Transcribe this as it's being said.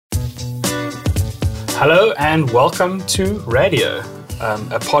Hello and welcome to Radio,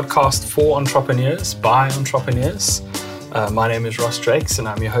 a podcast for entrepreneurs by entrepreneurs. My name is Ross Drakes and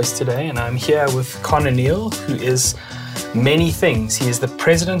I'm your host today, and I'm here with Connor Neal, who is many things. He is the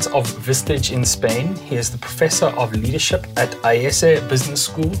president of Vistage in Spain. He is the professor of leadership at IESE Business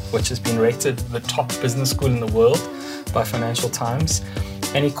School, which has been rated the top business school in the world by Financial Times.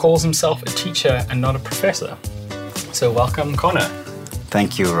 And he calls himself a teacher and not a professor. So welcome, Connor.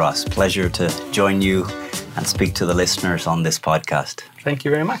 Thank you, Ross. Pleasure to join you and speak to the listeners on this podcast. Thank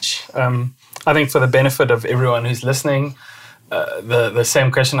you very much. I think for the benefit of everyone who's listening, the same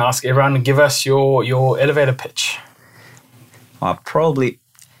question I ask everyone: give us your elevator pitch. Well, probably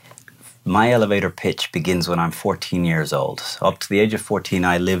my elevator pitch begins when I'm 14 years old. So up to the age of 14,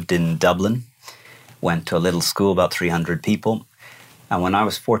 I lived in Dublin, went to a little school, about 300 people. And when I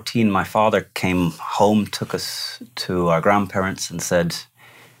was 14, my father came home, took us to our grandparents and said,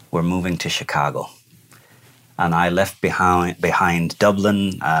 "We're moving to Chicago." And I left behind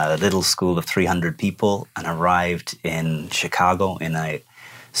Dublin, a little school of 300 people, and arrived in Chicago in a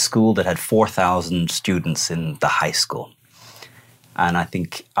school that had 4,000 students in the high school. And I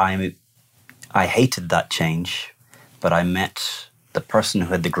think I hated that change, but I met the person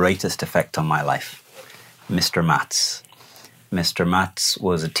who had the greatest effect on my life, Mr. Matz. Mr. Matz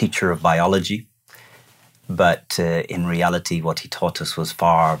was a teacher of biology, but in reality, what he taught us was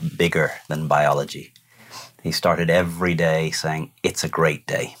far bigger than biology. He started every day saying, "It's a great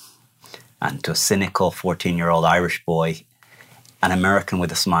day." And to a cynical 14-year-old Irish boy, an American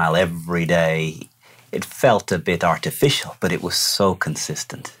with a smile every day, it felt a bit artificial, but it was so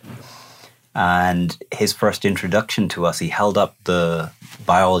consistent. And his first introduction to us, he held up the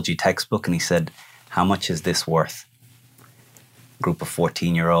biology textbook and he said, "How much is this worth?" Group of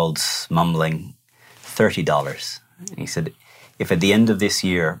 14-year-olds mumbling, $30. He said, "If at the end of this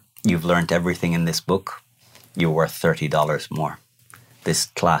year you've learned everything in this book, you're worth $30 more. This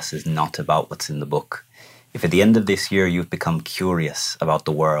class is not about what's in the book. If at the end of this year you've become curious about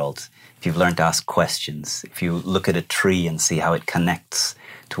the world, if you've learned to ask questions, if you look at a tree and see how it connects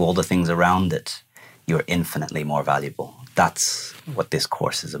to all the things around it, you're infinitely more valuable. That's what this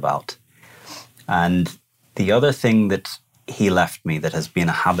course is about." And the other thing that he left me that has been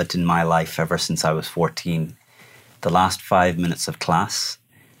a habit in my life ever since I was 14, the last 5 minutes of class,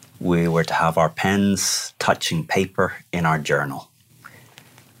 we were to have our pens touching paper in our journal.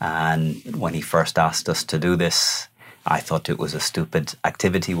 And when he first asked us to do this, I thought it was a stupid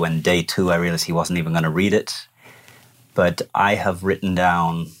activity. When day 2, I realized he wasn't even going to read it. But I have written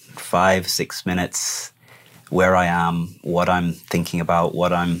down 5-6 minutes where I am, what I'm thinking about,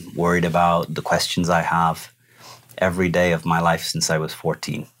 what I'm worried about, the questions I have, every day of my life since I was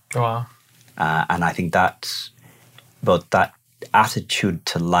 14. Wow. And I think that attitude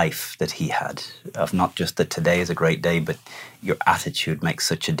to life that he had, of not just that today is a great day, but your attitude makes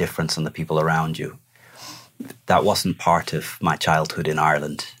such a difference on the people around you. That wasn't part of my childhood in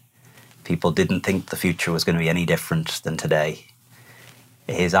Ireland. People didn't think the future was going to be any different than today.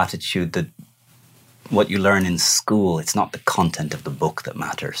 His attitude that what you learn in school, it's not the content of the book that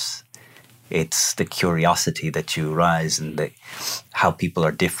matters. It's the curiosity that you rise and how people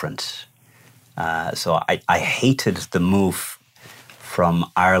are different. So I hated the move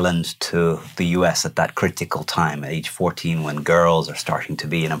from Ireland to the US at that critical time, at age 14, when girls are starting to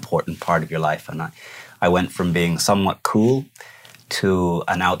be an important part of your life. And I went from being somewhat cool to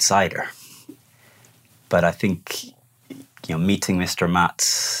an outsider. But I think, meeting Mr.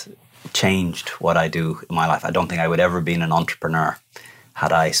 Matz changed what I do in my life. I don't think I would ever have been an entrepreneur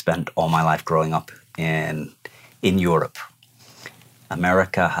had I spent all my life growing up in Europe.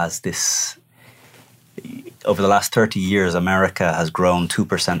 America has this, over the last 30 years, America has grown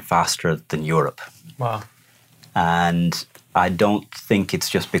 2% faster than Europe. Wow. And I don't think it's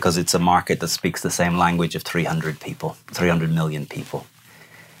just because it's a market that speaks the same language of 300 million people.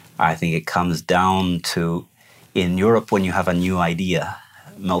 I think it comes down to, in Europe, when you have a new idea,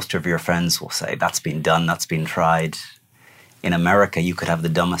 most of your friends will say, "That's been done, that's been tried." In America, you could have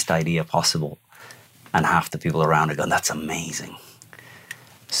the dumbest idea possible, and half the people around are going, "That's amazing."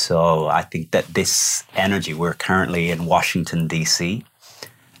 So I think that this energy, we're currently in Washington, D.C.,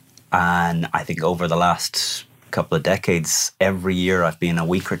 and I think over the last couple of decades, every year I've been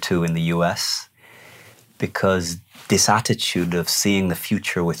a week or two in the US, because this attitude of seeing the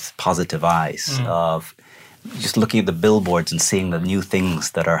future with positive eyes, of just looking at the billboards and seeing the new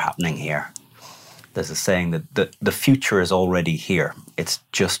things that are happening here. There's a saying that the future is already here. It's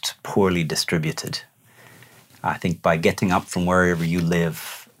just poorly distributed. I think by getting up from wherever you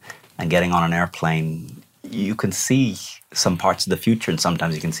live and getting on an airplane, you can see some parts of the future and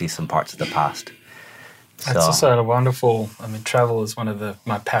sometimes you can see some parts of the past. That's also a wonderful, travel is one of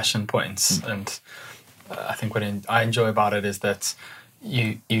my passion points. And I think what I enjoy about it is that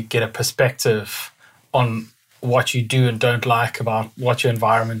you get a perspective on what you do and don't like about what your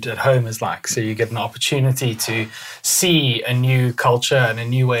environment at home is like. So you get an opportunity to see a new culture and a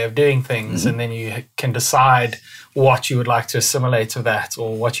new way of doing things, and then you can decide what you would like to assimilate to that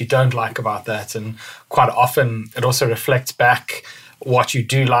or what you don't like about that. And quite often it also reflects back what you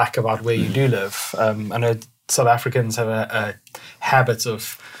do like about where you do live. I know South Africans have a habit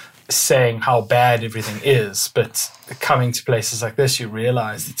of saying how bad everything is, but coming to places like this, you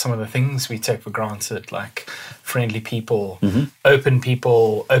realize that some of the things we take for granted, like friendly people, open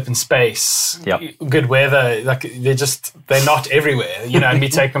space, good weather, like they're not everywhere, and we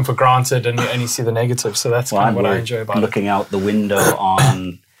take them for granted and you only see the negative. So that's kind of what I enjoy about looking out the window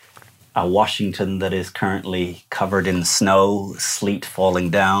on a Washington that is currently covered in snow, sleet falling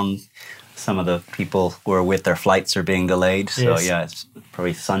down. Some of the people who are with their flights are being delayed. So it's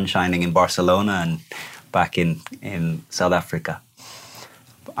probably sun shining in Barcelona and back in South Africa.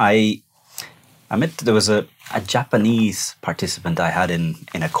 I met there was a Japanese participant I had in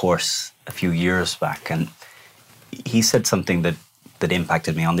a course a few years back, and he said something that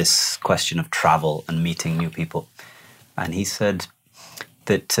impacted me on this question of travel and meeting new people. And he said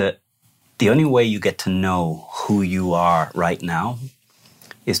that the only way you get to know who you are right now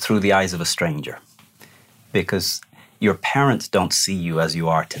is through the eyes of a stranger, because your parents don't see you as you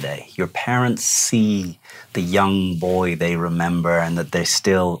are today. Your parents see the young boy they remember and that they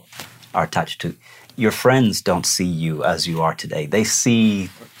still are attached to. Your friends don't see you as you are today. They see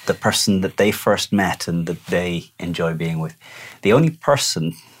the person that they first met and that they enjoy being with. The only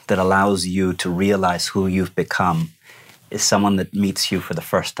person that allows you to realize who you've become is someone that meets you for the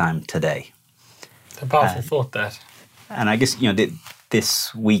first time today. It's a powerful thought, that. And I guess,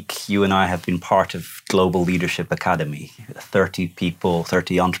 this week, you and I have been part of Global Leadership Academy. 30 people,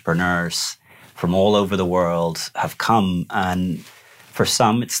 30 entrepreneurs from all over the world have come. And for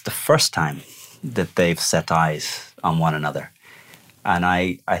some, it's the first time that they've set eyes on one another. And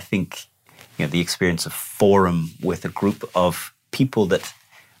I think, the experience of Forum with a group of people that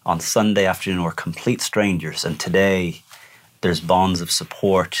on Sunday afternoon were complete strangers. And today, there's bonds of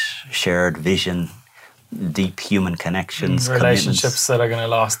support, shared vision, deep human connections, relationships that are going to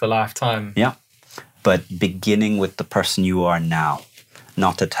last a lifetime. Yeah, but beginning with the person you are now,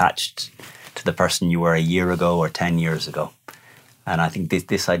 not attached to the person you were a year ago or 10 years ago. And I think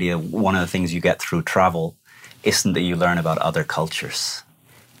this idea, one of the things you get through travel isn't that you learn about other cultures.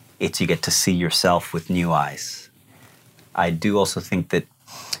 It's you get to see yourself with new eyes. I do also think that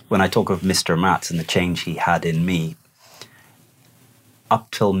when I talk of Mr. Matz and the change he had in me, up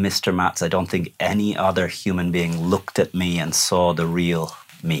till Mr. Matz, I don't think any other human being looked at me and saw the real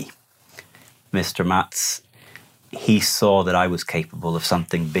me. Mr. Matz, he saw that I was capable of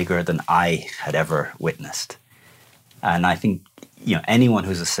something bigger than I had ever witnessed. And I think, anyone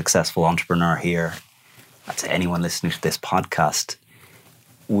who's a successful entrepreneur here, I'd say anyone listening to this podcast,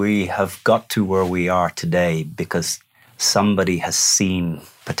 we have got to where we are today because somebody has seen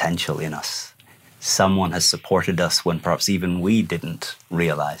potential in us. Someone has supported us when perhaps even we didn't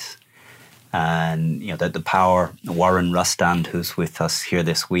realize. And, that the power, Warren Rustand, who's with us here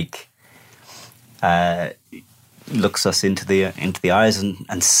this week, looks us into the eyes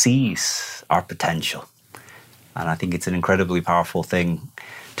and sees our potential. And I think it's an incredibly powerful thing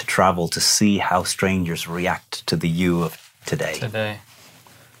to travel, to see how strangers react to the you of today.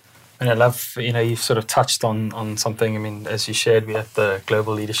 And I love, you've sort of touched on something. As you shared, we're at the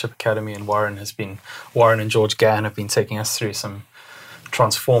Global Leadership Academy, and Warren and George Gann have been taking us through some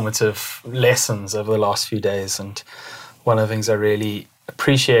transformative lessons over the last few days. And one of the things I really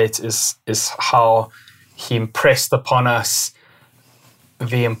appreciate is how he impressed upon us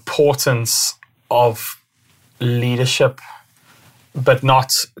the importance of leadership, but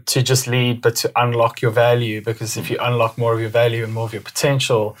not to just lead, but to unlock your value. Because if you unlock more of your value and more of your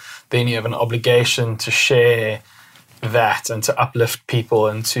potential, then you have an obligation to share that and to uplift people,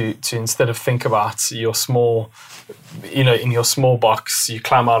 and to instead of think about your small, in your small box, you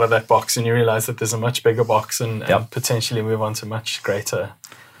climb out of that box and you realize that there's a much bigger box and potentially move on to much greater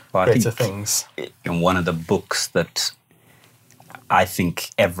things. In one of the books that I think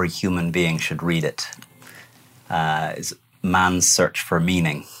every human being should read it is Man's Search for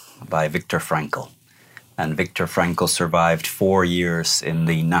Meaning by Viktor Frankl. And Viktor Frankl survived 4 years in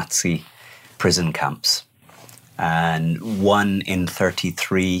the Nazi prison camps. And 1 in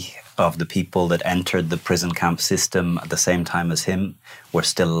 33 of the people that entered the prison camp system at the same time as him were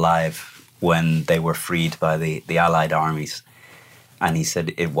still alive when they were freed by the Allied armies. And he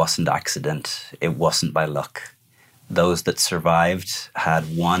said it wasn't accident, it wasn't by luck. Those that survived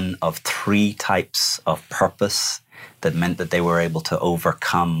had one of 3 types of purpose that meant that they were able to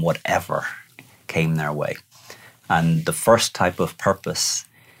overcome whatever came their way. And the first type of purpose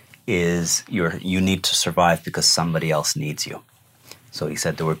is you need to survive because somebody else needs you. So he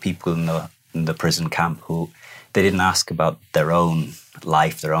said there were people in the prison camp who they didn't ask about their own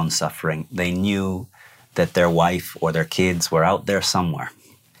life, their own suffering. They knew that their wife or their kids were out there somewhere.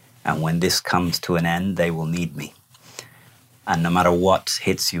 And when this comes to an end, they will need me. And no matter what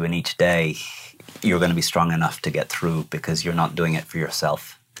hits you in each day, you're going to be strong enough to get through because you're not doing it for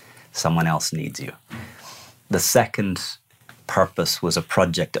yourself. Someone else needs you. The second purpose was a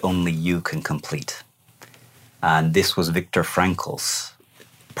project only you can complete. And this was Viktor Frankl's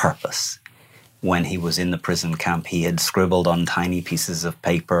purpose. When he was in the prison camp, he had scribbled on tiny pieces of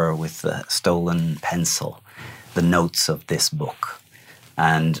paper with a stolen pencil the notes of this book.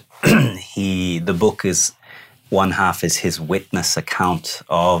 And the book is, one half is his witness account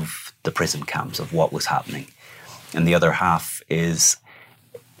of the prison camps, of what was happening. And the other half is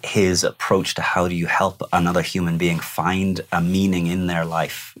his approach to how do you help another human being find a meaning in their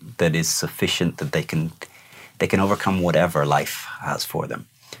life that is sufficient that they can overcome whatever life has for them.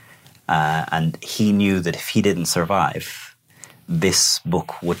 And he knew that if he didn't survive, this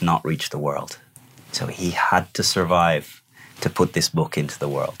book would not reach the world. So he had to survive to put this book into the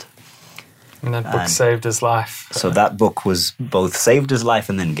world. And that book saved his life. So that book was both saved his life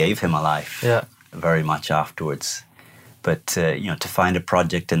and then gave him a life. Yeah. Very much afterwards. But to find a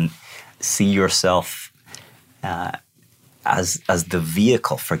project and see yourself as the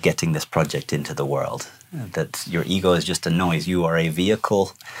vehicle for getting this project into the world, that your ego is just a noise. You are a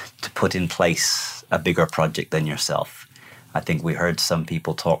vehicle to put in place a bigger project than yourself. I think we heard some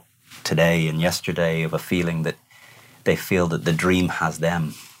people talk today and yesterday of a feeling that they feel that the dream has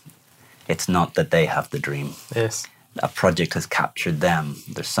them. It's not that they have the dream. Yes. A project has captured them.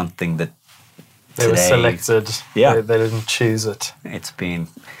 There's something that they were selected. Yeah. They didn't choose it. It's been...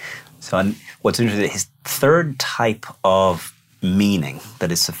 So and what's interesting, his third type of meaning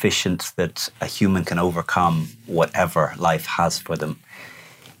that is sufficient that a human can overcome whatever life has for them,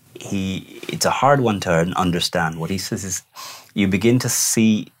 it's a hard one to understand. What he says is you begin to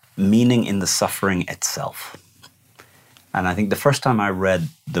see meaning in the suffering itself. And I think the first time I read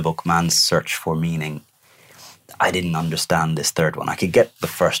the book Man's Search for Meaning, I didn't understand this third one. I could get the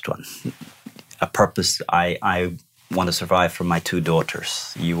first one. A purpose, I want to survive for my 2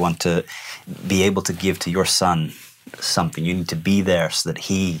 daughters. You want to be able to give to your son something. You need to be there so that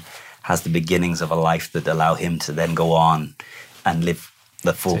he has the beginnings of a life that allow him to then go on and live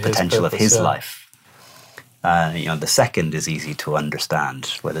the full potential of his life. The second is easy to understand,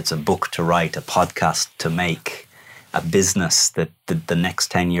 whether it's a book to write, a podcast to make, a business that the next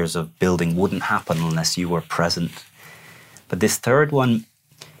 10 years of building wouldn't happen unless you were present. But this third one,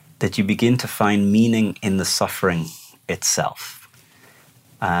 that you begin to find meaning in the suffering itself.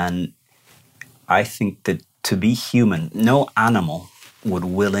 And I think that to be human, no animal would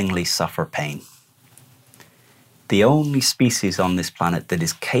willingly suffer pain. The only species on this planet that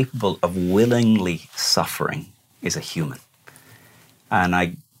is capable of willingly suffering is a human. And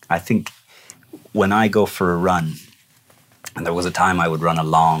I think when I go for a run, and there was a time I would run a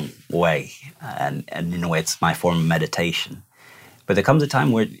long way, and in a way it's my form of meditation. But there comes a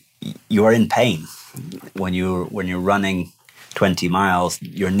time where you are in pain. When you're running 20 miles,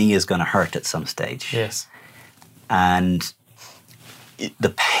 your knee is going to hurt at some stage. Yes. And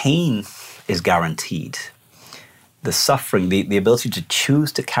the pain is guaranteed. The suffering, the ability to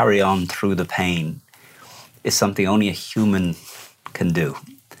choose to carry on through the pain is something only a human can do.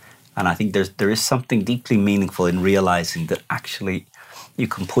 And I think there is something deeply meaningful in realizing that actually you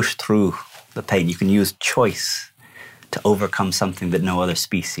can push through the pain. You can use choice to overcome something that no other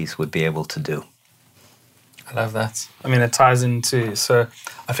species would be able to do. I love that. I mean, it ties into, so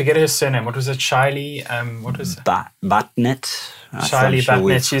I forget her surname. What was it? Shiley? What was it? Batnet. Shiley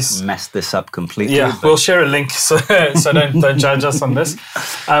Batnet. She's messed this up completely. Yeah, we'll share a link, so don't judge us on this.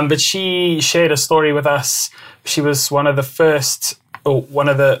 But she shared a story with us. She was one of the first, or one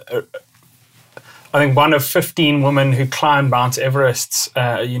of 15 women who climbed Mount Everest.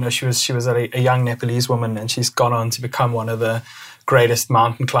 She was a young Nepalese woman, and she's gone on to become one of the greatest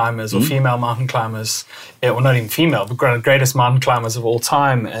mountain climbers, or female mountain climbers, or not even female, but greatest mountain climbers of all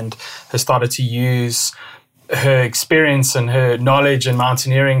time, and has started to use her experience and her knowledge in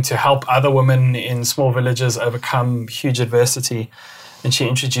mountaineering to help other women in small villages overcome huge adversity. And she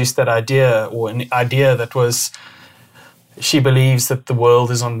introduced that idea, or an idea that was she believes that the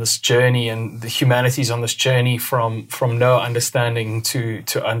world is on this journey and the humanity is on this journey from no understanding to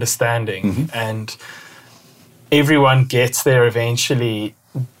understanding. And everyone gets there eventually.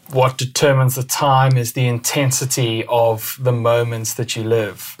 What determines the time is the intensity of the moments that you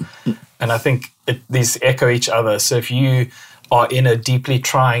live. And I think these echo each other. So if you are in a deeply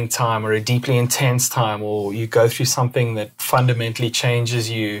trying time or a deeply intense time, or you go through something that fundamentally changes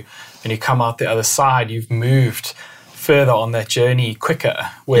you and you come out the other side, you've moved further on that journey quicker.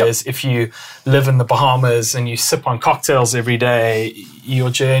 Whereas if you live in the Bahamas and you sip on cocktails every day, your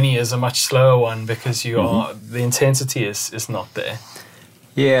journey is a much slower one because the intensity is not there.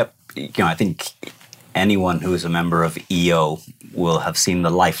 Yeah, I think anyone who is a member of EO will have seen the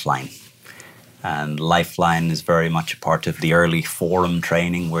Lifeline. And Lifeline is very much a part of the early forum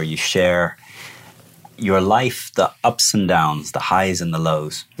training where you share your life, the ups and downs, the highs and the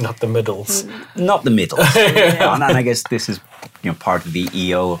lows. Not the middles. Not the middles. And I guess this is part of the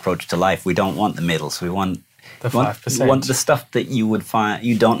EO approach to life. We don't want the middles. We want the 5%. We want the stuff that you would find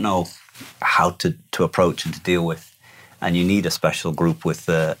you don't know how to approach and to deal with. And you need a special group with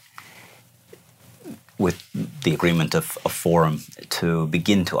the agreement of forum to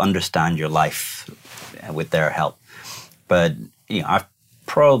begin to understand your life with their help. But I've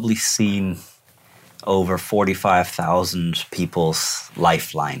probably seen over 45,000 people's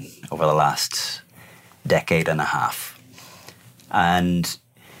lifeline over the last decade and a half. And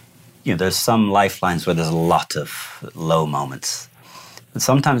there's some lifelines where there's a lot of low moments. And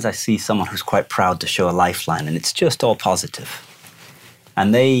sometimes I see someone who's quite proud to show a lifeline and it's just all positive.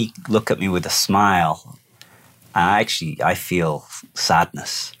 And they look at me with a smile. And I feel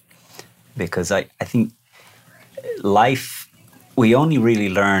sadness because I think life, we only really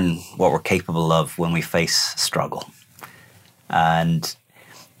learn what we're capable of when we face struggle. And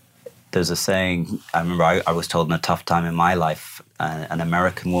there's a saying, I remember I was told in a tough time in my life, an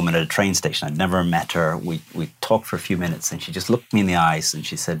American woman at a train station, I'd never met her, we talked for a few minutes and she just looked me in the eyes and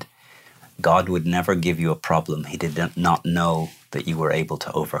she said, God would never give you a problem he did not know that you were able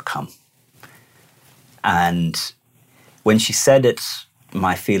to overcome. And when she said it,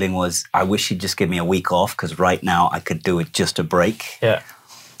 my feeling was, I wish he'd just give me a week off because right now I could do it just a break. Yeah.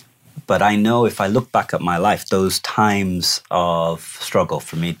 But I know if I look back at my life, those times of struggle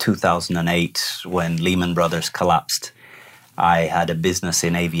for me, 2008, when Lehman Brothers collapsed, I had a business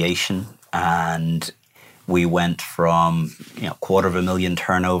in aviation and we went from $250,000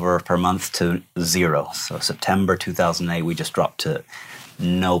 turnover per month to zero. So September 2008, we just dropped to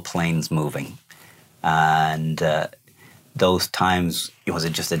no planes moving. And those times, it was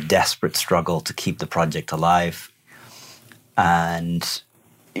just a desperate struggle to keep the project alive. And,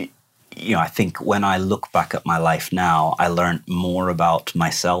 I think when I look back at my life now, I learned more about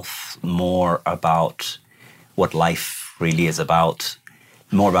myself, more about what life really is about,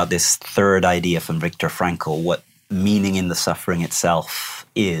 more about this third idea from Viktor Frankl, what meaning in the suffering itself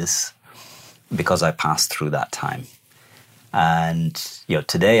is, because I passed through that time. And,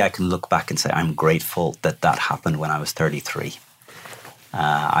 today I can look back and say, I'm grateful that happened when I was 33.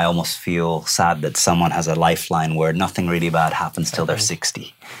 I almost feel sad that someone has a lifeline where nothing really bad happens till they're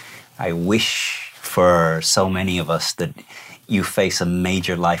 60. I wish for so many of us that you face a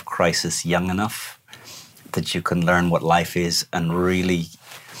major life crisis young enough that you can learn what life is and really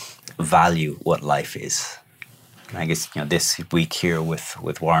value what life is. And I guess, this week here with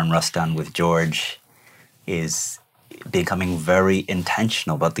Warren Rustan, with George, is becoming very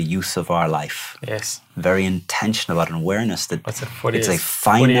intentional about the use of our life. Yes. Very intentional about an awareness that it's a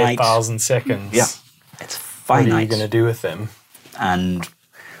finite... 48,000 seconds. Yeah. It's finite. What are you going to do with them? And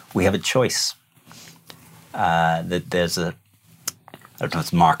we have a choice. That there's I don't know if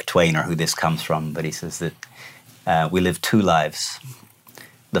it's Mark Twain or who this comes from, but he says that we live two lives.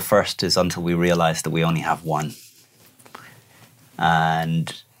 The first is until we realize that we only have one.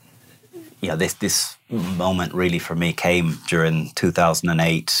 And this moment really for me came during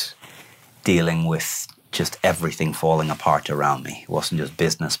 2008, dealing with just everything falling apart around me. It wasn't just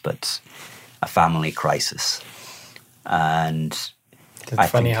business, but a family crisis. And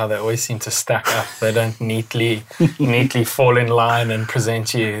it's funny how they always seem to stack up. They don't neatly fall in line and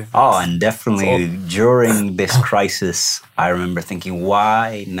present you. Oh, and definitely during this crisis, I remember thinking,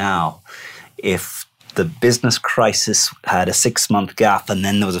 why now? If the business crisis had a 6-month gap and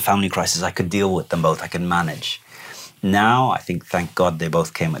then there was a family crisis, I could deal with them both. I could manage. Now, I think, thank God, they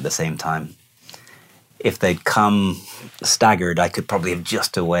both came at the same time. If they'd come staggered, I could probably have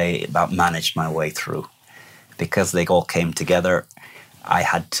just about managed my way through. Because they all came together, I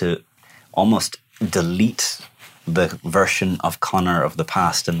had to almost delete the version of Connor of the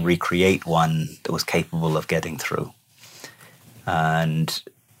past and recreate one that was capable of getting through. And,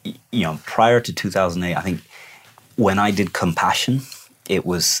 prior to 2008, I think when I did compassion, it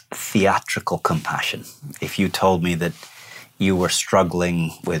was theatrical compassion. If you told me that you were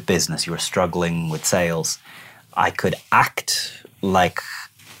struggling with business, you were struggling with sales, I could act like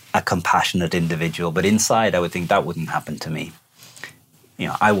a compassionate individual, but inside I would think that wouldn't happen to me.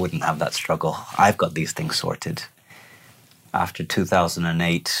 I wouldn't have that struggle. I've got these things sorted. After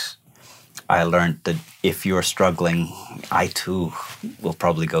 2008, I learned that if you're struggling, I too will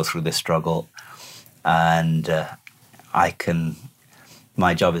probably go through this struggle. And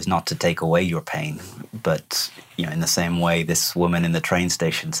my job is not to take away your pain. But, in the same way this woman in the train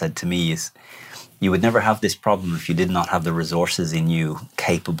station said to me is, you would never have this problem if you did not have the resources in you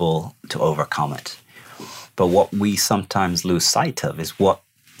capable to overcome it. But what we sometimes lose sight of is what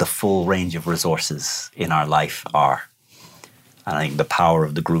the full range of resources in our life are. And I think the power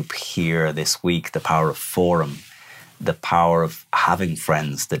of the group here this week, the power of Forum, the power of having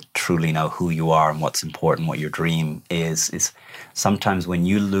friends that truly know who you are and what's important, what your dream is sometimes when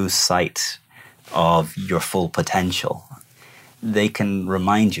you lose sight of your full potential, they can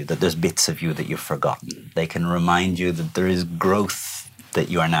remind you that there's bits of you that you've forgotten. They can remind you that there is growth that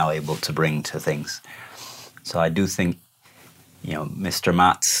you are now able to bring to things. So I do think, Mr.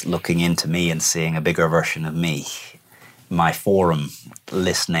 Matt's looking into me and seeing a bigger version of me. My Forum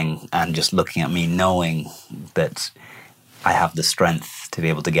listening and just looking at me, knowing that I have the strength to be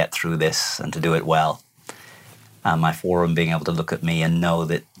able to get through this and to do it well. And my Forum being able to look at me and know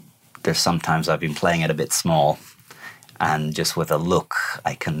that there's sometimes I've been playing it a bit small, and just with a look,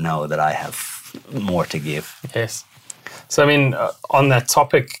 I can know that I have more to give. Yes. So, on that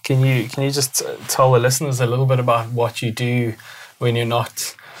topic, can you just tell the listeners a little bit about what you do when you're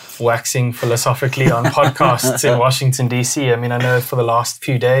not waxing philosophically on podcasts in Washington, D.C.? I know for the last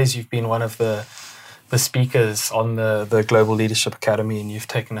few days you've been one of the speakers on the Global Leadership Academy, and you've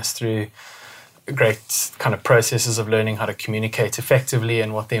taken us through great kind of processes of learning how to communicate effectively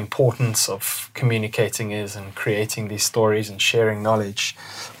and what the importance of communicating is and creating these stories and sharing knowledge.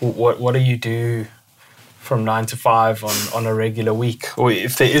 What do you do from 9 to 5 on a regular week, or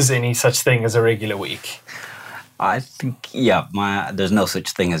if there is any such thing as a regular week? I think, there's no such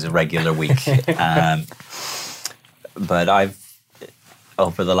thing as a regular week. But I've,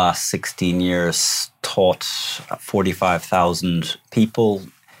 over the last 16 years, taught 45,000 people,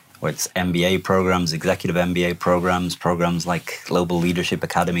 where it's MBA programs, executive MBA programs like Global Leadership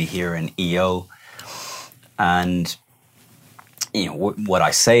Academy here in EO. And, what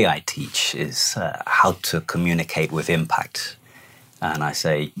I say I teach is how to communicate with impact. And I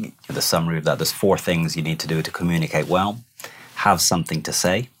say, the summary of that, there's 4 things you need to do to communicate well. Have something to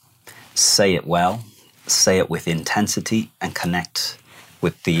say it well, say it with intensity, and connect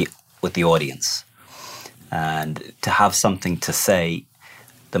with the audience. And to have something to say,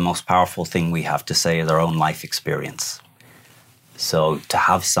 the most powerful thing we have to say is our own life experience. So to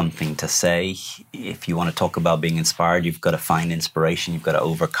have something to say, if you want to talk about being inspired, you've got to find inspiration, you've got to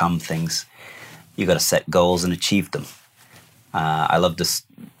overcome things, you've got to set goals and achieve them. I love this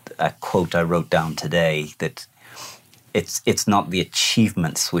quote I wrote down today, that it's not the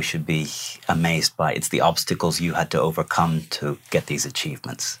achievements we should be amazed by, it's the obstacles you had to overcome to get these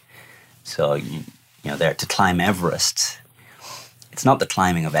achievements. So, there to climb Everest, it's not the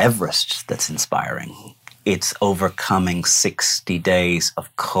climbing of Everest that's inspiring. It's overcoming 60 days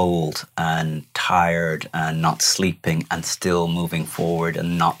of cold and tired and not sleeping and still moving forward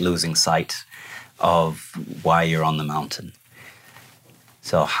and not losing sight of why you're on the mountain.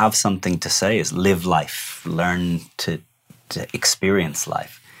 So have something to say is live life, learn to experience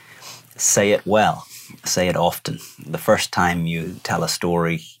life. Say it well, say it often. The first time you tell a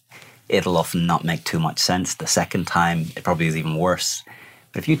story, it'll often not make too much sense. The second time, it probably is even worse.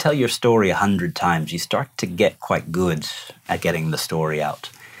 But if you tell your story 100 times, you start to get quite good at getting the story out.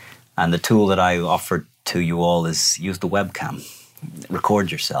 And the tool that I offer to you all is use the webcam.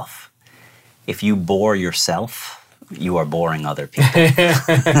 Record yourself. If you bore yourself, you are boring other people.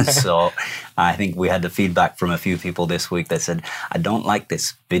 So I think we had the feedback from a few people this week that said, I don't like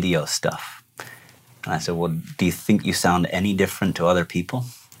this video stuff. And I said, well, do you think you sound any different to other people?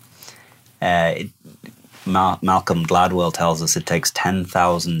 Malcolm Gladwell tells us it takes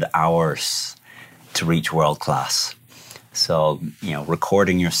 10,000 hours to reach world class. So,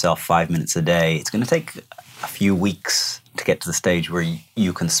 recording yourself 5 minutes a day, it's going to take a few weeks to get to the stage where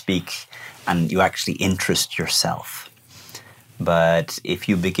you can speak and you actually interest yourself. But if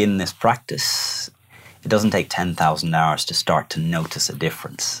you begin this practice, it doesn't take 10,000 hours to start to notice a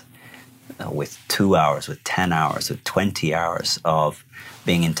difference. With 2 hours, with 10 hours, with 20 hours of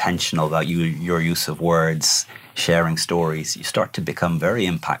being intentional about your use of words, sharing stories, you start to become very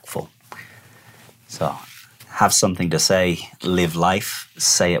impactful. So have something to say, live life,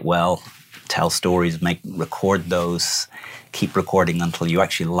 say it well, tell stories, record those, keep recording until you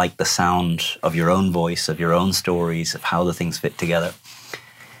actually like the sound of your own voice, of your own stories, of how the things fit together.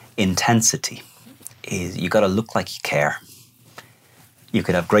 Intensity is you got to look like you care. You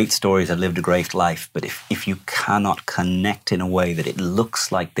could have great stories and lived a great life, but if you cannot connect in a way that it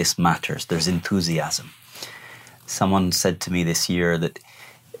looks like this matters, there's enthusiasm. Someone said to me this year that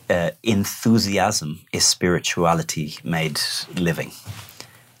enthusiasm is spirituality made living.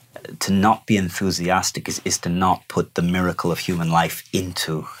 To not be enthusiastic is to not put the miracle of human life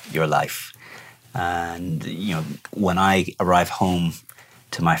into your life. And, when I arrive home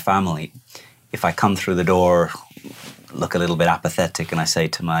to my family, if I come through the door, look a little bit apathetic, and I say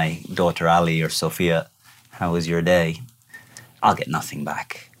to my daughter Ali or Sophia, "How was your day?" I'll get nothing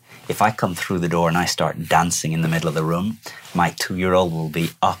back. If I come through the door and I start dancing in the middle of the room, my 2-year-old will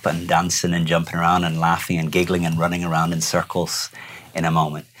be up and dancing and jumping around and laughing and giggling and running around in circles in a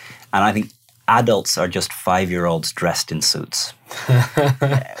moment. And I think adults are just 5-year-olds dressed in suits.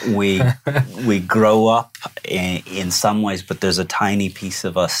 We grow up in some ways, but there's a tiny piece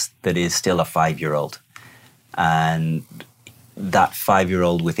of us that is still a 5-year-old. And that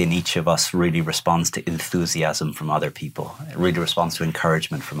 5-year-old within each of us really responds to enthusiasm from other people. It really responds to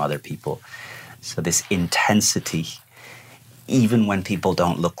encouragement from other people. So this intensity, even when people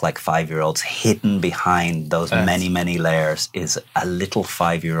don't look like 5-year-olds, hidden behind those many, many layers is a little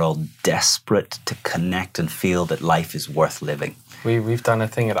 5-year-old desperate to connect and feel that life is worth living. We've done a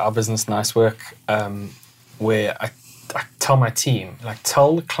thing at our business, Nice Work, where I tell my team,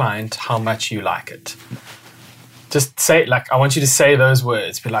 tell the client how much you like it. Just say, I want you to say those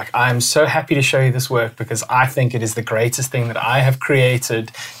words. Be like, I'm so happy to show you this work because I think it is the greatest thing that I have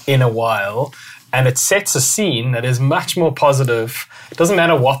created in a while. And it sets a scene that is much more positive. It doesn't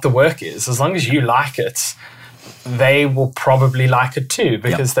matter what the work is. As long as you like it, they will probably like it too,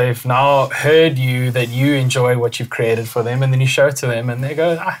 because they've now heard you, that you enjoy what you've created for them. And then you show it to them and they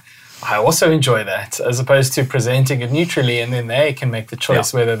go, I also enjoy that, as opposed to presenting it neutrally. And then they can make the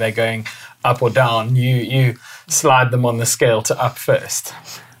choice whether they're going up or down. You slide them on the scale to up first.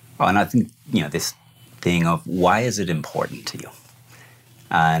 Oh, and I think, this thing of why is it important to you?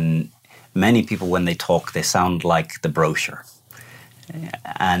 And many people, when they talk, they sound like the brochure.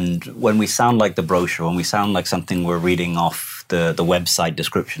 And when we sound like the brochure, when we sound like something we're reading off the website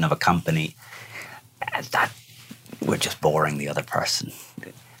description of a company, that we're just boring the other person.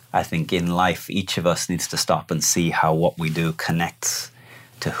 I think in life, each of us needs to stop and see how what we do connects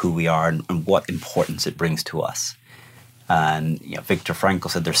to who we are and what importance it brings to us. And Viktor Frankl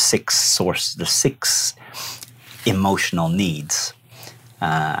said there's 6 emotional needs.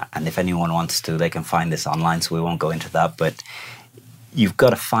 And if anyone wants to, they can find this online, so we won't go into that. But you've got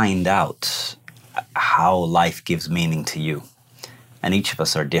to find out how life gives meaning to you. And each of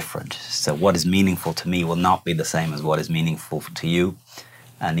us are different. So what is meaningful to me will not be the same as what is meaningful to you.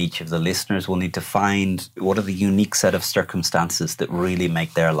 And each of the listeners will need to find what are the unique set of circumstances that really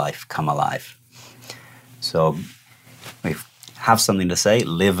make their life come alive. So we have something to say,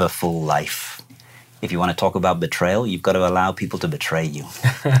 live a full life. If you want to talk about betrayal, you've got to allow people to betray you.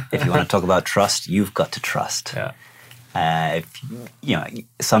 If you want to talk about trust, you've got to trust.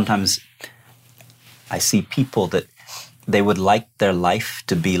 Sometimes I see people that they would like their life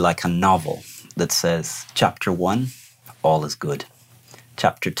to be like a novel that says, chapter 1, all is good.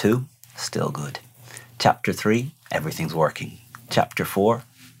 Chapter 2, still good. Chapter 3, everything's working. Chapter 4,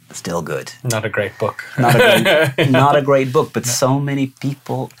 still good. Not a great book. Not a great book, but so many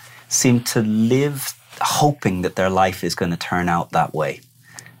people seem to live hoping that their life is going to turn out that way,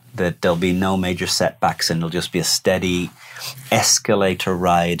 that there'll be no major setbacks and it'll just be a steady escalator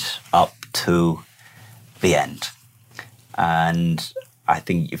ride up to the end. And I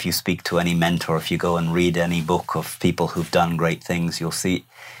think if you speak to any mentor, if you go and read any book of people who've done great things, you'll see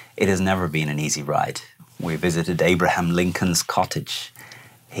it has never been an easy ride. We visited Abraham Lincoln's cottage.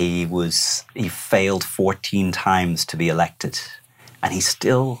 He failed 14 times to be elected, and he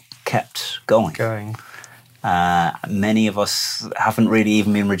still kept going. Many of us haven't really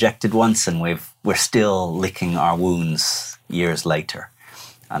even been rejected once, and we're still licking our wounds years later.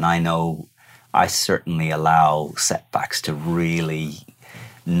 And I know I certainly allow setbacks to really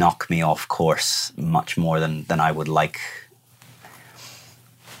knock me off course much more than I would like.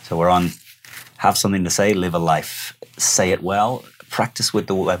 So we're on have something to say, live a life, say it well, practice with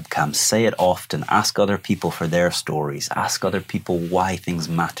the webcam, say it often, ask other people for their stories, ask other people why things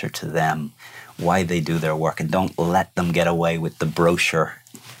matter to them, why they do their work, and don't let them get away with the brochure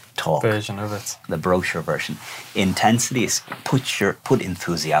talk. Version of it. The brochure version. Intensity is put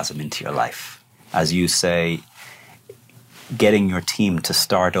enthusiasm into your life. As you say, getting your team to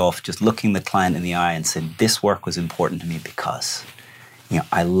start off just looking the client in the eye and saying, this work was important to me because,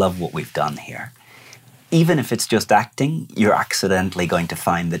 I love what we've done here. Even if it's just acting, you're accidentally going to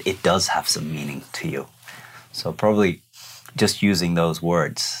find that it does have some meaning to you. So probably just using those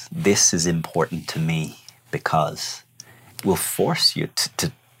words, this is important to me because, will force you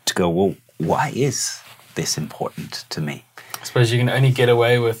to go, well, why is this important to me? I suppose you can only get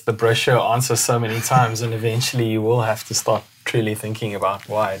away with the brochure answer so many times, and eventually you will have to start truly thinking about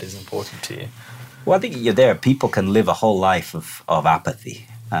why it is important to you. Well, I think you're there. People can live a whole life of apathy.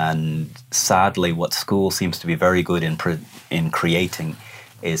 And sadly, what school seems to be very good in creating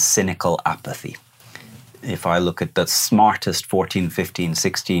is cynical apathy. If I look at the smartest 14, 15,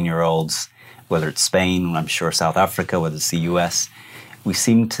 16-year-olds, whether it's Spain, I'm sure South Africa, whether it's the US, we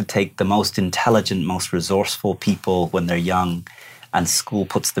seem to take the most intelligent, most resourceful people when they're young, and school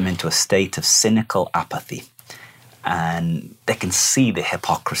puts them into a state of cynical apathy. And they can see the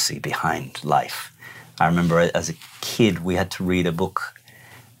hypocrisy behind life. I remember as a kid, we had to read a book,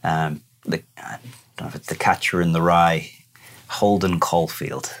 I don't know if it's The Catcher in the Rye, Holden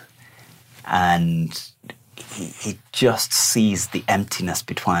Caulfield. And he just sees the emptiness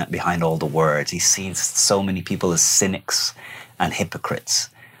behind all the words. He sees so many people as cynics and hypocrites,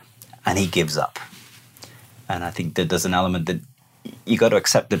 and he gives up. And I think that there's an element that you got to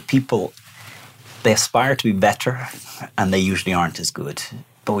accept that people, they aspire to be better, and they usually aren't as good.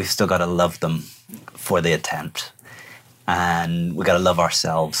 But we've still got to love them for the attempt, and we got to love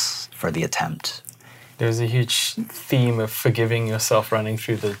ourselves for the attempt. There's a huge theme of forgiving yourself running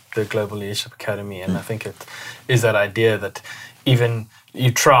through the Global Leadership Academy, and I think it is that idea that even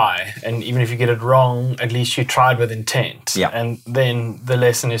you try, and even if you get it wrong, at least you tried with intent. Yeah. And then the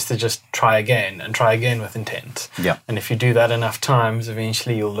lesson is to just try again with intent. Yeah. And if you do that enough times,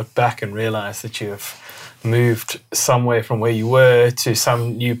 eventually you'll look back and realize that you have moved somewhere from where you were to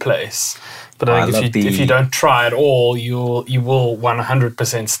some new place. But I think if you don't try at all, you will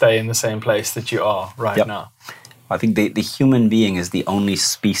 100% stay in the same place that you are right now. I think the human being is the only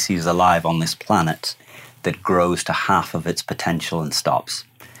species alive on this planet that grows to half of its potential and stops.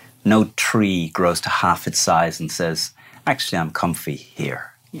 No tree grows to half its size and says, actually, I'm comfy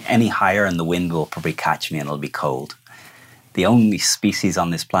here. Any higher and the wind will probably catch me and it'll be cold. The only species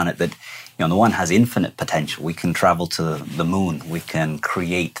on this planet that, on the one has infinite potential. We can travel to the moon. We can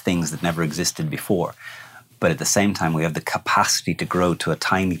create things that never existed before. But at the same time, we have the capacity to grow to a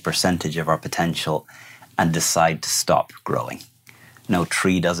tiny percentage of our potential and decide to stop growing. No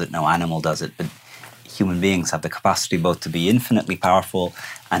tree does it, no animal does it, but human beings have the capacity both to be infinitely powerful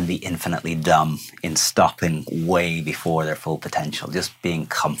and be infinitely dumb in stopping way before their full potential, just being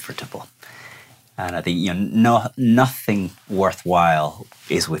comfortable. And I think nothing worthwhile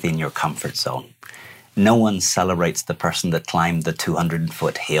is within your comfort zone. No one celebrates the person that climbed the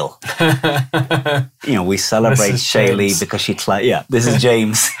 200-foot hill. We celebrate Shaylee because she climbed. Yeah, this is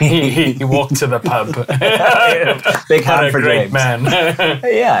James. he walked to the pub. Big hand for great James. Man.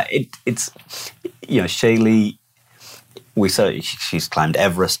 Yeah, it's Shaylee. We saw she's climbed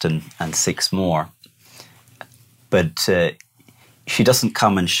Everest and 6 more, but she doesn't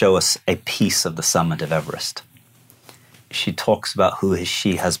come and show us a piece of the summit of Everest. She talks about who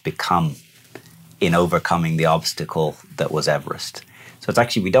she has become in overcoming the obstacle that was Everest. So it's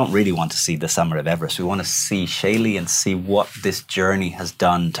actually, we don't really want to see the summit of Everest. We want to see Shaylee and see what this journey has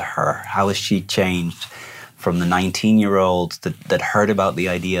done to her. How has she changed from the 19-year-old that heard about the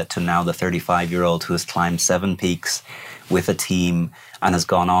idea to now the 35-year-old who has climbed 7 peaks with a team and has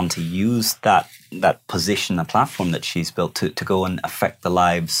gone on to use that position, the platform that she's built to go and affect the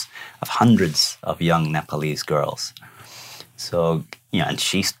lives of hundreds of young Nepalese girls. So, and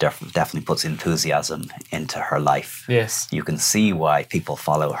she definitely puts enthusiasm into her life. Yes. You can see why people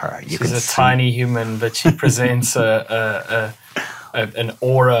follow her. She's a tiny human, but she presents an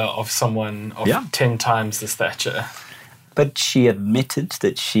aura of someone of 10 times the stature. But she admitted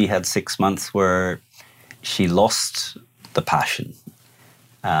that she had 6 months where she lost the passion.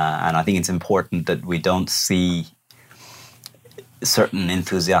 And I think it's important that we don't see certain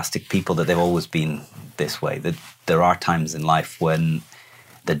enthusiastic people that they've always been this way. That there are times in life when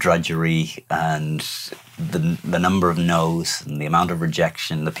the drudgery and the number of no's and the amount of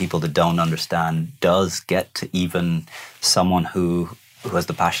rejection, the people that don't understand, does get to even someone who has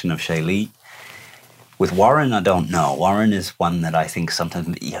the passion of Shaylee. With Warren, I don't know. Warren is one that I think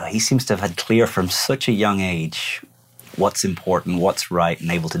sometimes, he seems to have had clear from such a young age what's important, what's right,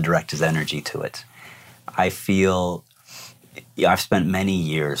 and able to direct his energy to it. I feel I've spent many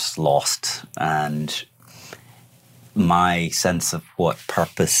years lost, and my sense of what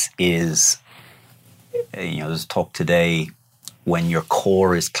purpose is, there's talk today, when your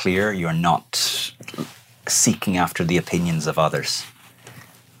core is clear, you're not seeking after the opinions of others.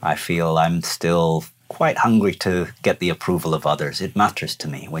 I feel I'm still quite hungry to get the approval of others. It matters to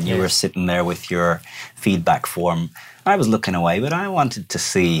me. When you were sitting there with your feedback form, I was looking away, but I wanted to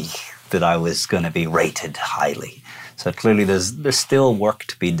see that I was going to be rated highly. So clearly there's still work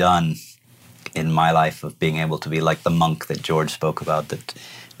to be done in my life of being able to be like the monk that George spoke about, that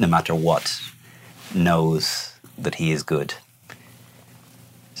no matter what, knows that he is good.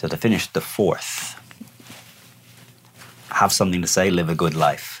 So to finish the fourth, have something to say, live a good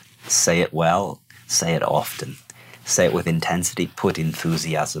life. Say it well, say it often. Say it with intensity, put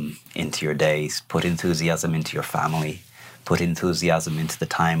enthusiasm into your days, put enthusiasm into your family, put enthusiasm into the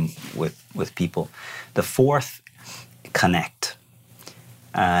time with people. The fourth, connect.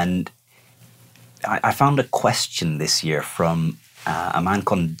 And I found a question this year from a man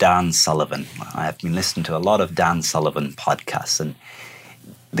called Dan Sullivan. I've been listening to a lot of Dan Sullivan podcasts, and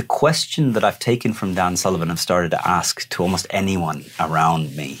the question that I've taken from Dan Sullivan, I've started to ask to almost anyone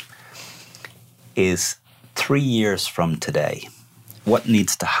around me, is 3 years from today, what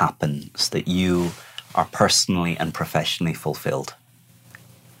needs to happen so that you are personally and professionally fulfilled?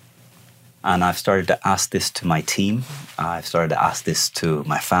 And I've started to ask this to my team. I've started to ask this to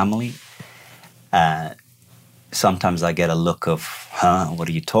my family. Sometimes I get a look of, what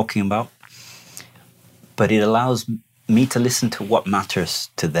are you talking about? But it allows me to listen to what matters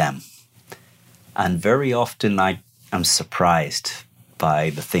to them. And very often I am surprised by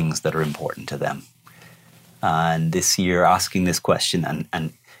the things that are important to them. And this year, asking this question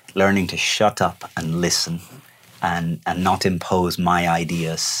and learning to shut up and listen and not impose my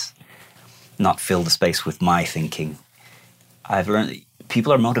ideas, not fill the space with my thinking. I've learned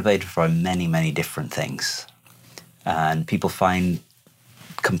people are motivated for many, many different things. And people find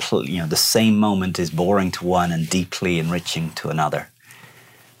the same moment is boring to one and deeply enriching to another.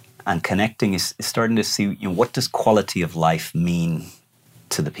 And connecting is starting to see, what does quality of life mean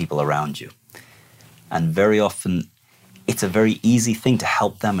to the people around you? And very often, it's a very easy thing to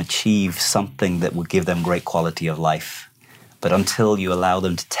help them achieve something that will give them great quality of life. But until you allow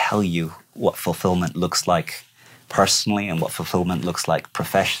them to tell you what fulfillment looks like personally and what fulfillment looks like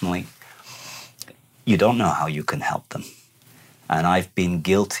professionally, you don't know how you can help them. And I've been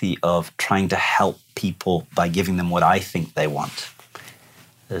guilty of trying to help people by giving them what I think they want.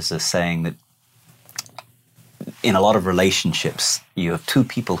 There's a saying that in a lot of relationships, you have two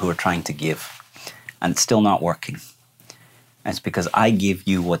people who are trying to give, and it's still not working. And it's because I give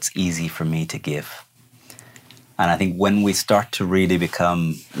you what's easy for me to give. And I think when we start to really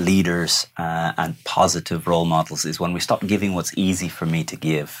become leaders and positive role models is when we stop giving what's easy for me to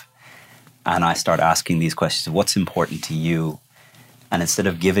give. And I start asking these questions, what's important to you? And instead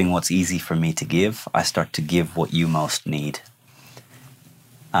of giving what's easy for me to give, I start to give what you most need.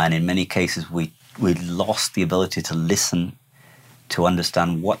 And in many cases, we lost the ability to listen, to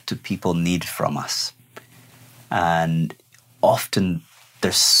understand what do people need from us. And often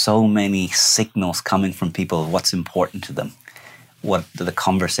there's so many signals coming from people of what's important to them. What are the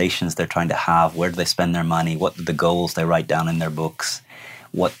conversations they're trying to have? Where do they spend their money? What are the goals they write down in their books?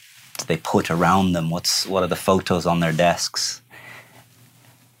 What do they put around them? What are the photos on their desks?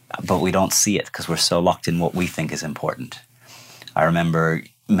 But we don't see it because we're so locked in what we think is important. I remember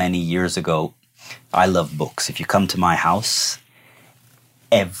many years ago, I love books. If you come to my house,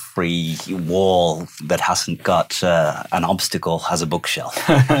 every wall that hasn't got an obstacle has a bookshelf.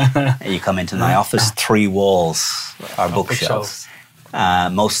 You come into my office, 3 walls are bookshelves.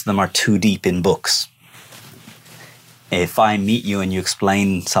 Most of them are too deep in books. If I meet you and you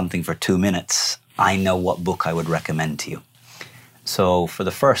explain something for 2 minutes, I know what book I would recommend to you. So for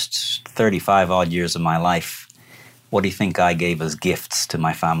the first 35 odd years of my life, what do you think I gave as gifts to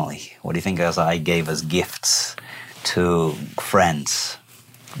my family? What do you think I gave as gifts to friends?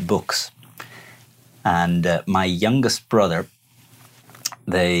 Books. And my youngest brother,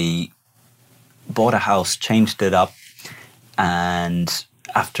 they bought a house, changed it up, and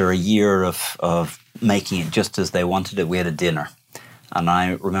after a year of making it just as they wanted it, we had a dinner. And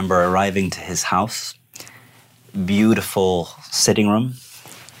I remember arriving to his house, beautiful sitting room,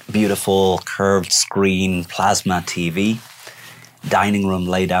 beautiful curved screen plasma TV, dining room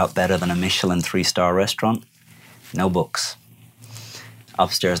laid out better than a Michelin 3-star restaurant, no books.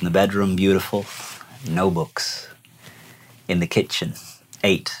 Upstairs in the bedroom, beautiful, no books. In the kitchen,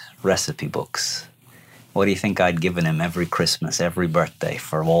 8 recipe books. What do you think I'd given him every Christmas, every birthday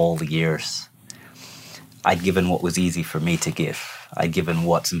for all the years? I'd given what was easy for me to give. I'd given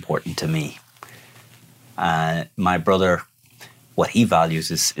what's important to me. My brother, what he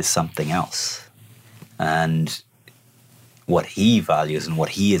values is something else. And what he values and what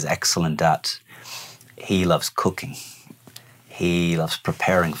he is excellent at, he loves cooking. He loves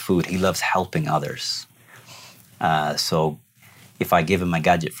preparing food. He loves helping others. So if I give him a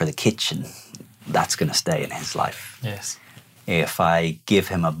gadget for the kitchen, that's going to stay in his life. Yes. If I give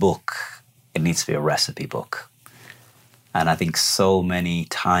him a book, it needs to be a recipe book. And I think so many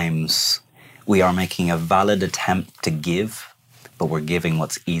times we are making a valid attempt to give, but we're giving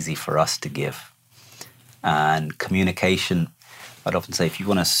what's easy for us to give. And communication, I'd often say, if you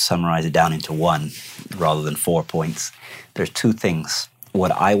want to summarize it down into one rather than 4 points, there's two things.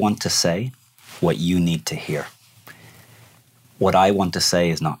 What I want to say, what you need to hear. What I want to say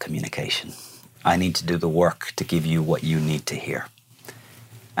is not communication. I need to do the work to give you what you need to hear.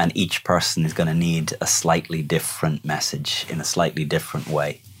 And each person is going to need a slightly different message in a slightly different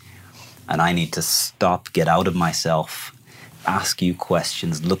way. And I need to stop, get out of myself, ask you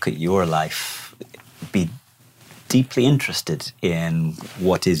questions, look at your life, be deeply interested in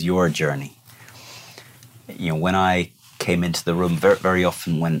what is your journey. You know, when I came into the room, very, very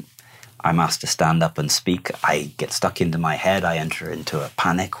often when I'm asked to stand up and speak, I get stuck into my head. I enter into a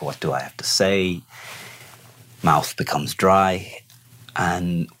panic. What do I have to say? Mouth becomes dry.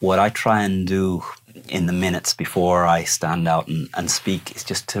 And what I try and do in the minutes before I stand out and speak is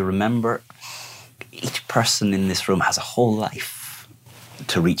just to remember each person in this room has a whole life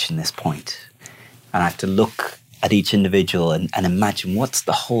to reach in this point. And I have to look at each individual and imagine what's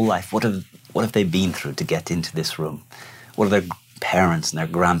the whole life. What have they been through to get into this room? What are their parents and their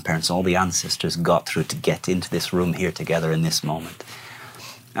grandparents, all the ancestors got through to get into this room here together in this moment?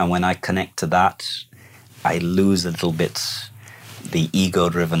 And when I connect to that, I lose a little bit the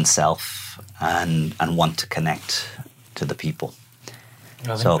ego-driven self and want to connect to the people.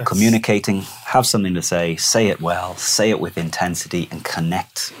 So communicating, have something to say it well, say it with intensity, and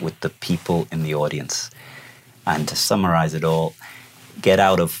connect with the people in the audience. And to summarize it all, get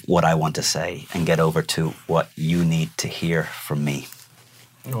out of what I want to say and get over to what you need to hear from me.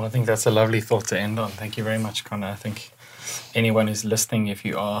 Well, I think that's a lovely thought to end on. Thank you very much, Connor. I think anyone who's listening, if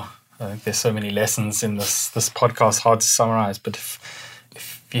you are, I think there's so many lessons in this podcast, hard to summarize, but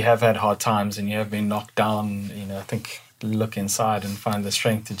if you have had hard times and you have been knocked down, you know, I think look inside and find the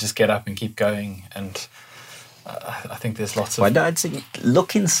strength to just get up and keep going. And I think there's lots of... Well, I'd say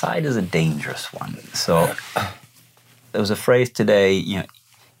look inside is a dangerous one. So there was a phrase today, you know,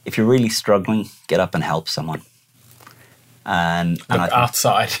 if you're really struggling, get up and help someone. And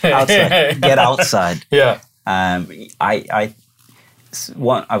outside. Get outside. Yeah. I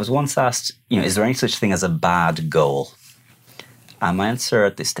was once asked, you know, is there any such thing as a bad goal? And my answer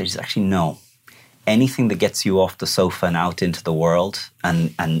at this stage is actually no. Anything that gets you off the sofa and out into the world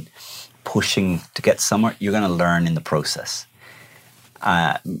and pushing to get somewhere, you're going to learn in the process.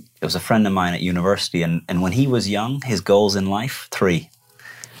 It was a friend of mine at university, and when he was young, his goals in life, 3.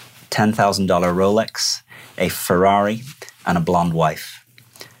 $10,000 Rolex, a Ferrari, and a blonde wife.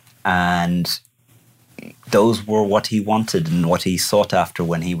 And those were what he wanted and what he sought after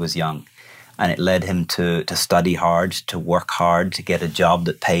when he was young. And it led him to study hard, to work hard, to get a job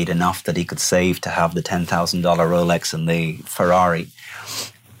that paid enough that he could save to have the $10,000 Rolex and the Ferrari.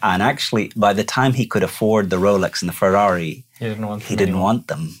 And actually, by the time he could afford the Rolex and the Ferrari, he didn't want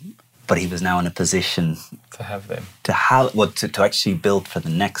them. But he was now in a position to have them. To actually build for the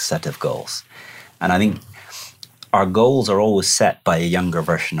next set of goals. And I think our goals are always set by a younger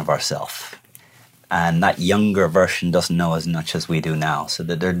version of ourselves. And that younger version doesn't know as much as we do now. So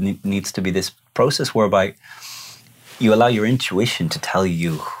that there needs to be this process whereby you allow your intuition to tell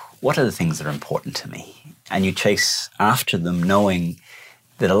you what are the things that are important to me. And you chase after them knowing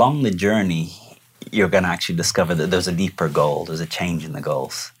that along the journey, you're going to actually discover that there's a deeper goal, there's a change in the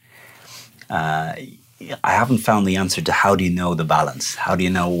goals. I haven't found the answer to how do you know the balance? How do you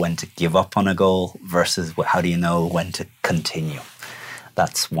know when to give up on a goal versus how do you know when to continue?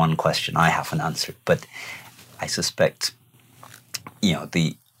 That's one question I haven't answered. But I suspect, you know,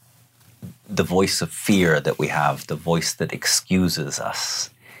 the voice of fear that we have, the voice that excuses us,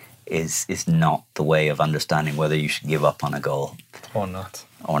 is not the way of understanding whether you should give up on a goal. Or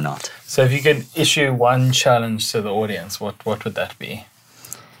not. So if you could issue one challenge to the audience, what would that be?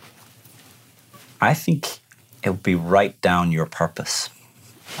 I think it would be write down your purpose.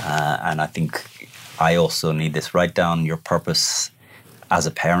 And I think I also need this. Write down your purpose as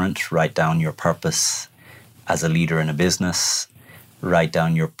a parent. Write down your purpose as a leader in a business. Write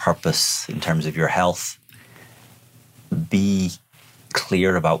down your purpose in terms of your health. Be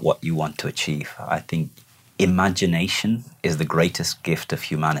clear about what you want to achieve. I think imagination is the greatest gift of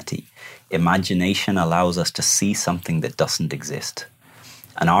humanity. Imagination allows us to see something that doesn't exist.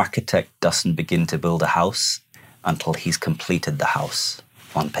 An architect doesn't begin to build a house until he's completed the house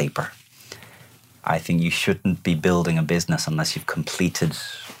on paper. I think you shouldn't be building a business unless you've completed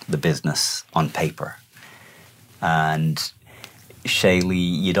the business on paper. And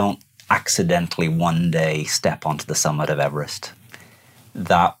Shaylee, you don't accidentally one day step onto the summit of Everest.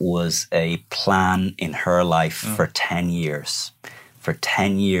 That was a plan in her life for 10 years. For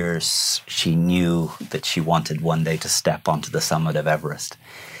 10 years, she knew that she wanted one day to step onto the summit of Everest.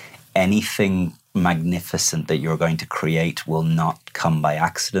 Anything magnificent that you're going to create will not come by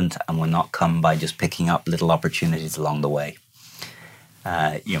accident and will not come by just picking up little opportunities along the way.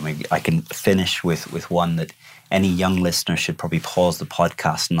 Maybe I can finish with one that any young listener should probably pause the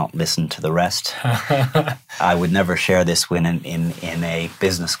podcast and not listen to the rest. I would never share this in a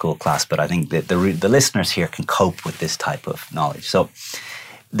business school class, but I think that the listeners here can cope with this type of knowledge. So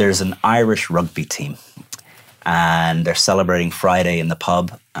there's an Irish rugby team, and they're celebrating Friday in the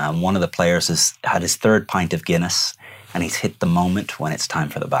pub. One of the players has had his third pint of Guinness, and he's hit the moment when it's time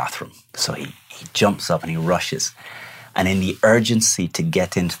for the bathroom. So he jumps up and he rushes. And in the urgency to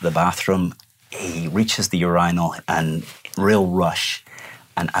get into the bathroom, he reaches the urinal and real rush.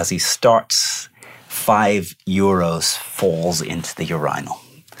 And as he starts, €5 falls into the urinal.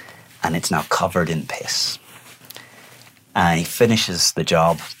 And it's now covered in piss. And he finishes the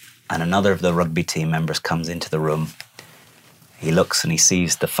job. And another of the rugby team members comes into the room. He looks and he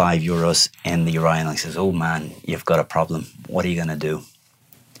sees the €5 in the urinal. He says, "Oh man, you've got a problem. What are you going to do?"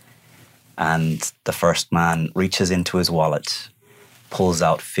 And the first man reaches into his wallet, pulls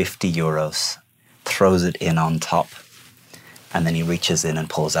out €50, throws it in on top, and then he reaches in and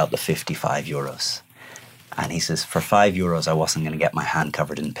pulls out the €55. And he says, "For €5, I wasn't going to get my hand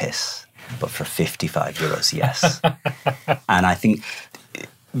covered in piss, but for €55, yes." And I think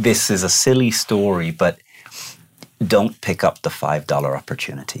this is a silly story, but don't pick up the $5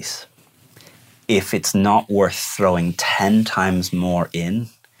 opportunities. If it's not worth throwing 10 times more in,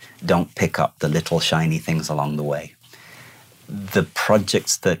 don't pick up the little shiny things along the way. The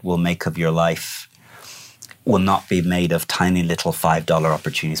projects that will make of your life will not be made of tiny little $5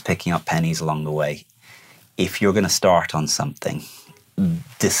 opportunities, picking up pennies along the way. If you're going to start on something,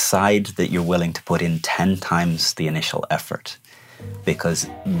 decide that you're willing to put in 10 times the initial effort, because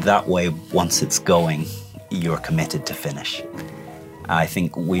that way, once it's going, you're committed to finish. I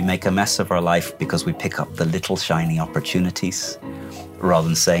think we make a mess of our life because we pick up the little shiny opportunities rather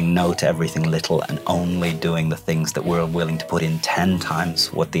than saying no to everything little and only doing the things that we're willing to put in 10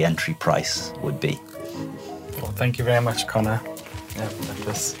 times what the entry price would be. Well, thank you very much, Connor. Yeah, that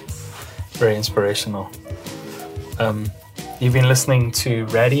was very inspirational. You've been listening to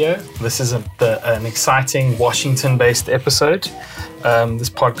Radio. This is an exciting Washington-based episode. This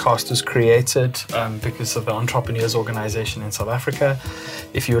podcast was created because of the Entrepreneurs Organization in South Africa.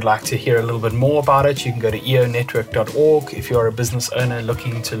 If you would like to hear a little bit more about it, you can go to eonetwork.org. If you're a business owner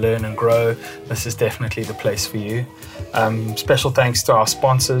looking to learn and grow, this is definitely the place for you. Special thanks to our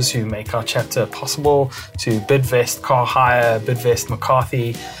sponsors who make our chapter possible, to Bidvest Car Hire, Bidvest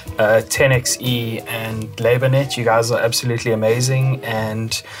McCarthy, 10xe and LabourNet. You guys are absolutely amazing,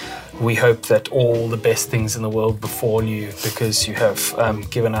 and we hope that all the best things in the world befall you because you have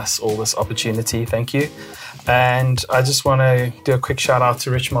given us all this opportunity. Thank you. And I just want to do a quick shout out to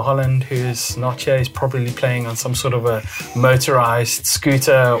Rich Mulholland, who's not here. He's probably playing on some sort of a motorized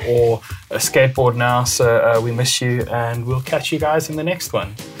scooter or a skateboard now. So we miss you, and we'll catch you guys in the next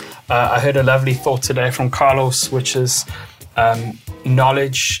one. I heard a lovely thought today from Carlos, which is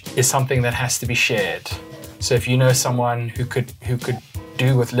knowledge is something that has to be shared. So if you know someone who could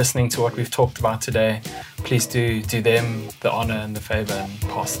do with listening to what we've talked about today, please do them the honor and the favor and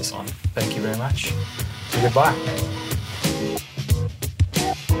pass this on. Thank you very much. Goodbye.